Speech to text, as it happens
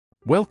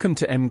Welcome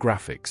to M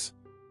Graphics.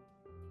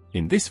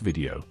 In this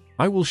video,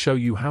 I will show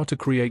you how to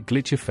create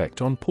glitch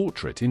effect on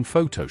portrait in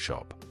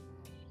Photoshop.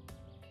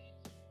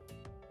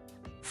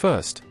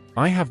 First,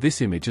 I have this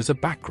image as a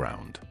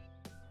background.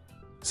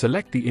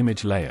 Select the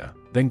image layer,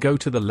 then go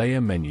to the Layer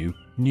menu,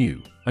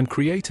 New, and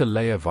create a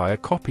layer via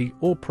Copy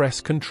or press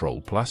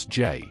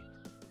Ctrl+J.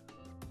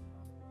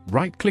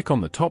 Right-click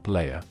on the top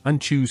layer and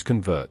choose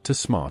Convert to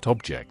Smart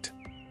Object.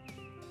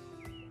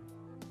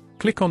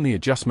 Click on the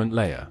Adjustment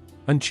layer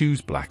and choose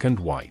Black and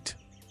White.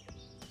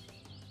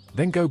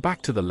 Then go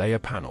back to the Layer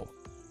panel.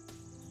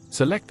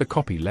 Select the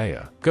Copy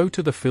layer, go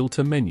to the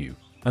Filter menu,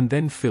 and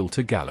then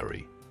Filter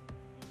Gallery.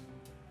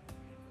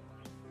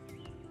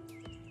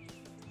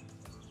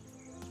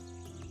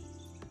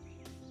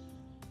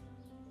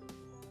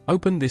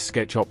 Open this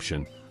sketch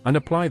option and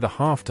apply the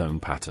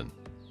halftone pattern.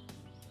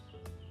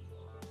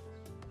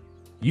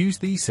 Use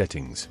these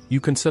settings. You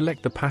can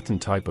select the pattern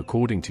type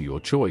according to your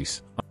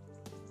choice.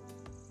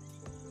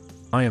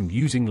 I am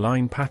using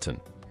line pattern.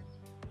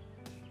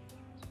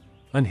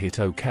 And hit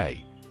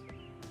OK.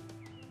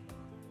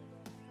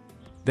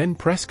 Then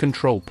press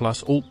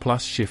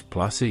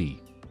Ctrl+Alt+Shift+E.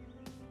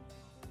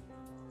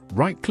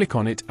 Right-click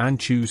on it and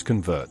choose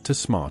Convert to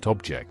Smart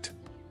Object.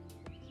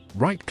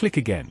 Right-click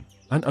again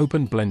and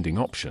open Blending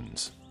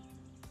Options.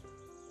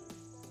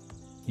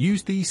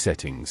 Use these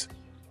settings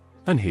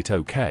and hit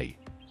OK.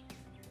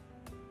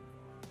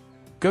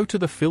 Go to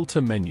the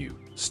Filter menu,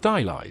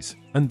 Stylize,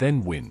 and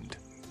then Wind.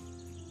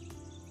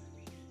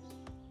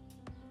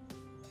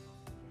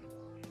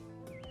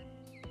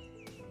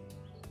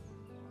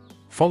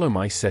 Follow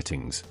my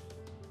settings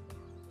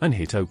and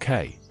hit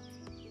OK.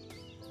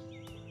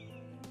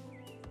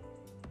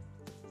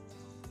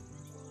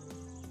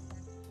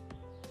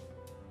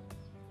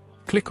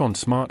 Click on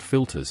Smart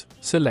Filters,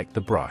 select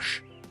the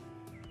brush.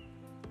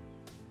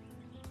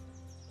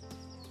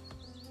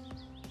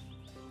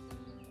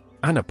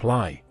 And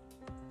apply.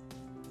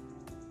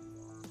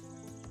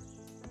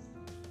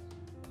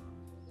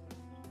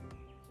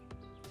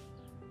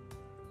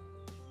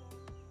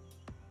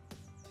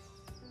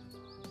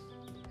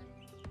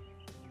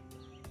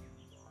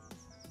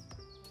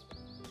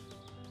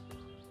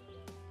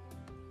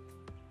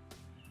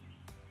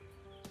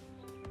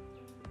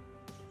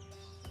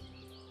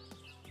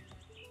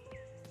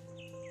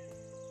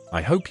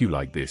 I hope you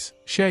like this.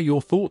 Share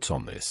your thoughts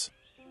on this.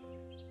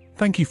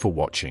 Thank you for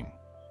watching.